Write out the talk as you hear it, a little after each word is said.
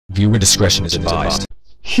Viewer discretion is advised.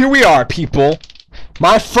 Here we are, people.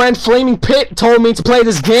 My friend Flaming Pit told me to play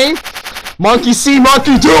this game. Monkey see,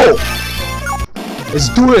 monkey do! Let's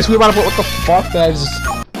do this. We about to put what the fuck? That is.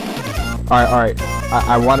 Alright.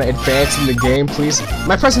 I want to advance in the game, please.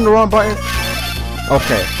 Am I pressing the wrong button?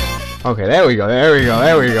 Okay. Okay, there we go.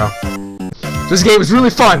 This game is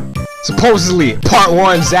really fun. Supposedly, part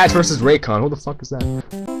 1, Zatch versus Raycon. Who the fuck is that?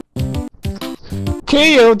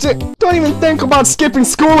 Kyo, don't even think about skipping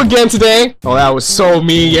school again today. Oh, that was so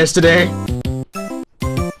mean yesterday.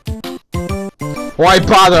 Why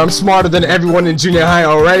bother? I'm smarter than everyone in junior high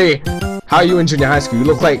already. How are you in junior high school? You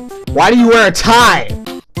look like... Why do you wear a tie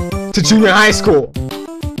to junior high school?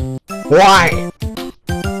 Why?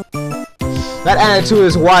 That attitude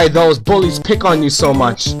is why those bullies pick on you so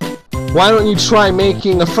much. Why don't you try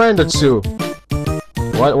making a friend or two?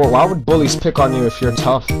 Why would bullies pick on you if you're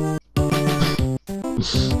tough?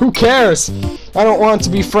 Who cares? I don't want to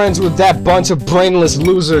be friends with that bunch of brainless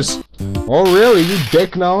losers. Oh really, you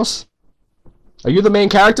dick nose? Are you the main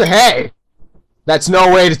character? Hey! That's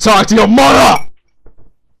no way to talk to your mother!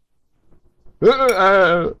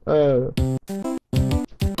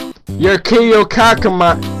 You're Kyo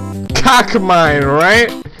Cockmine, right?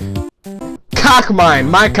 Cockmine,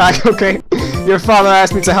 my cock, okay. Your father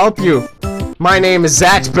asked me to help you. My name is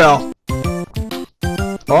Zatchbell.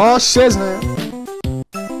 Oh shiznit.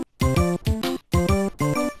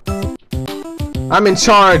 I'm in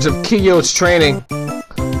charge of Kyo's training.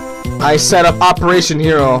 I set up Operation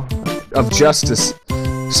Hero of Justice,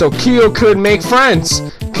 so Kyo could make friends.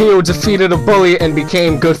 Kyo defeated a bully and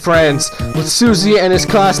became good friends with Suzy and his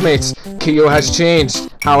classmates. Kyo has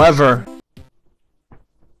changed, however,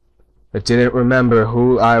 I didn't remember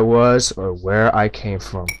who I was or where I came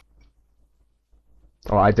from.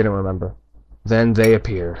 Oh, I didn't remember. Then they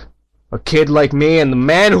appeared. A kid like me and the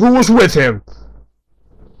man who was with him.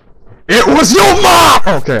 It was your mom!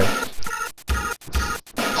 Okay.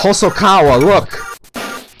 Hosokawa, look.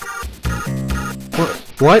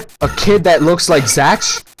 What? A kid that looks like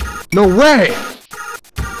Zatch? No way!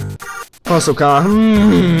 Hosokawa,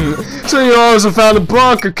 So you also found a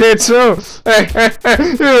book, okay, too?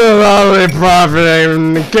 You're lovely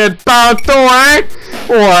profiting the kid about the way?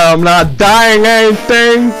 Well, I'm not dying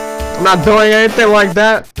anything. I'm not doing anything like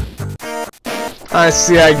that. I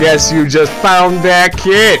see, I guess you just found that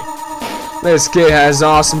kid. This kid has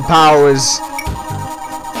awesome powers.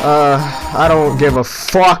 I don't give a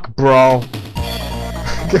fuck, bro.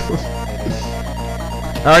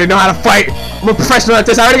 I already know how to fight. I'm a professional at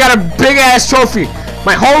this. I already got a big ass trophy.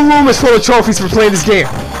 My whole room is full of trophies for playing this game.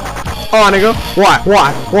 Oh, nigga. What?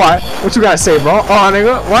 What you gotta say, bro? Oh,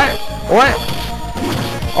 nigga. What?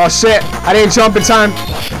 Oh, shit. I didn't jump in time.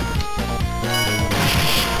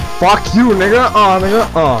 Fuck you, nigga. Oh, nigga.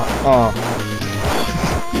 Oh.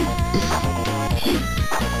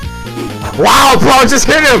 Wow, bro, just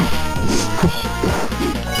hit him!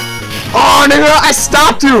 Oh, nigga, I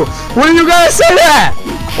stopped you! When are you gonna say that?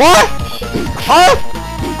 What?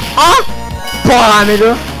 Bah,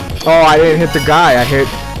 nigga! Oh, I didn't hit the guy, I hit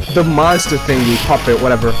the monster thingy, puppet,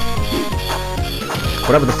 whatever.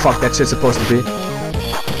 Whatever the fuck that shit's supposed to be.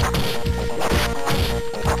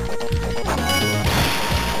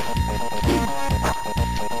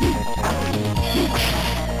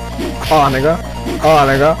 Oh, nigga.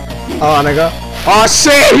 Oh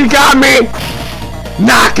shit, he got me!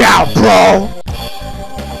 Knockout, bro!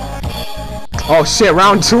 Oh shit,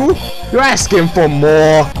 round 2? You're asking for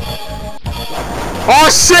more. Oh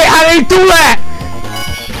shit, how did he do that?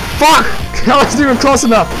 Fuck! That wasn't even close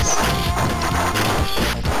enough.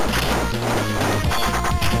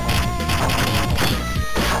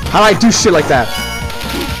 How do I do shit like that?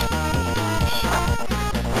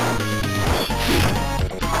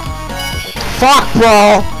 Fuck,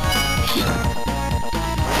 bro!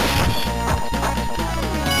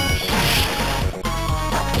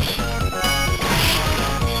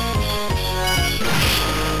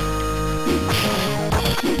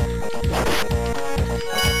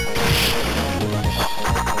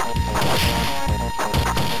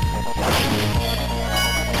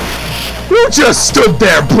 You just stood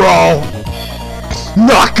there, bro!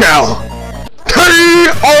 Knockout! KO!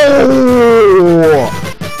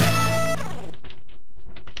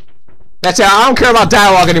 That's it, I don't care about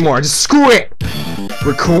dialogue anymore, just screw it!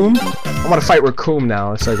 Raccoon? I wanna fight Raccoon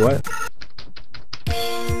now, it's like, what?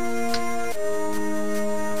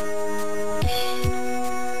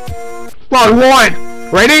 Round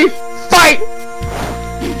 1! Ready? Fight!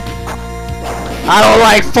 I don't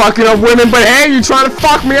like fucking up women, but hey, you trying to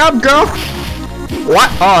fuck me up, girl?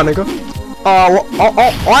 What? Oh, nigga.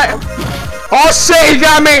 What? Oh shit, he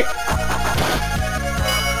got me!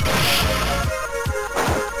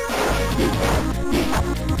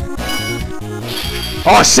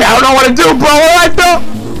 Oh shit, I don't know what to do, bro. What do I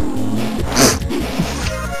do?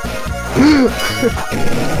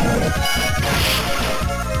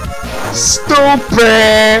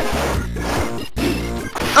 Stupid.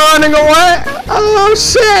 Oh, nigga, what? Oh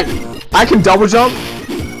shit. I can double jump.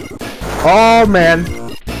 Oh man.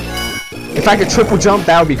 If I could triple jump,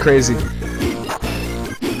 that would be crazy.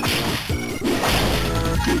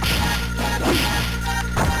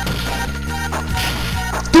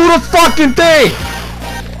 Do the fucking thing!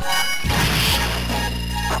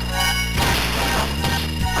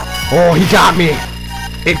 Oh, he got me.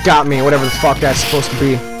 It got me, whatever the fuck that's supposed to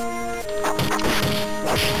be.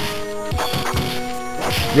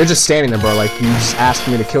 You're just standing there, bro, like you just asked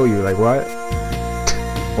me to kill you, like what?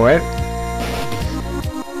 What?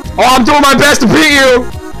 Oh, I'm doing my best to beat you!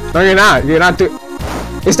 No, you're not. You're not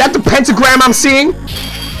Is that the pentagram I'm seeing?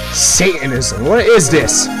 Satanism. What is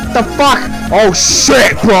this? The fuck? Oh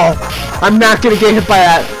shit, bro! I'm not gonna get hit by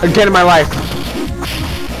that again in my life.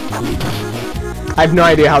 I have no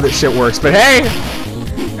idea how this shit works, but hey!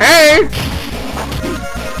 Hey!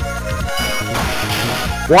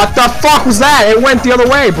 What the fuck was that? It went the other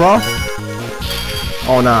way, bro.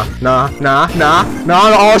 Oh, nah.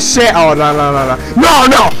 Oh, shit. Oh, no. No! We're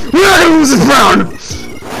not gonna lose this round!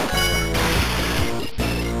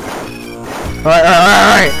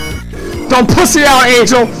 Alright. Don't pussy out,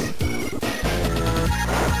 Angel!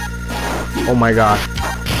 Oh my god.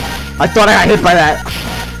 I thought I got hit by that.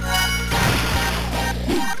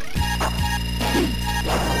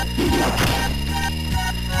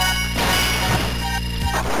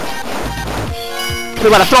 You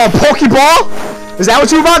about to throw a Pokeball? Is that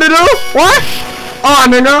what you about to do? What? Oh,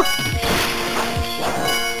 nigga.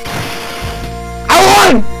 I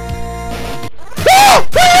won! Woo!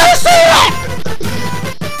 We didn't see that!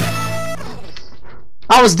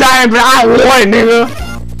 I was dying, but I won, nigga.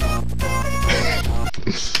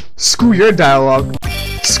 Screw your dialogue.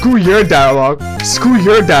 Screw your dialogue. Screw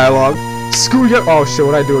your dialogue. Screw your— oh shit,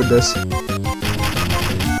 what'd I do with this?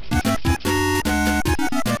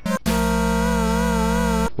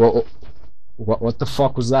 Well, what the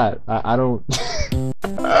fuck was that? I don't...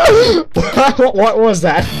 what was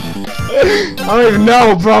that? I don't even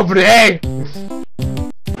know, bro, but hey!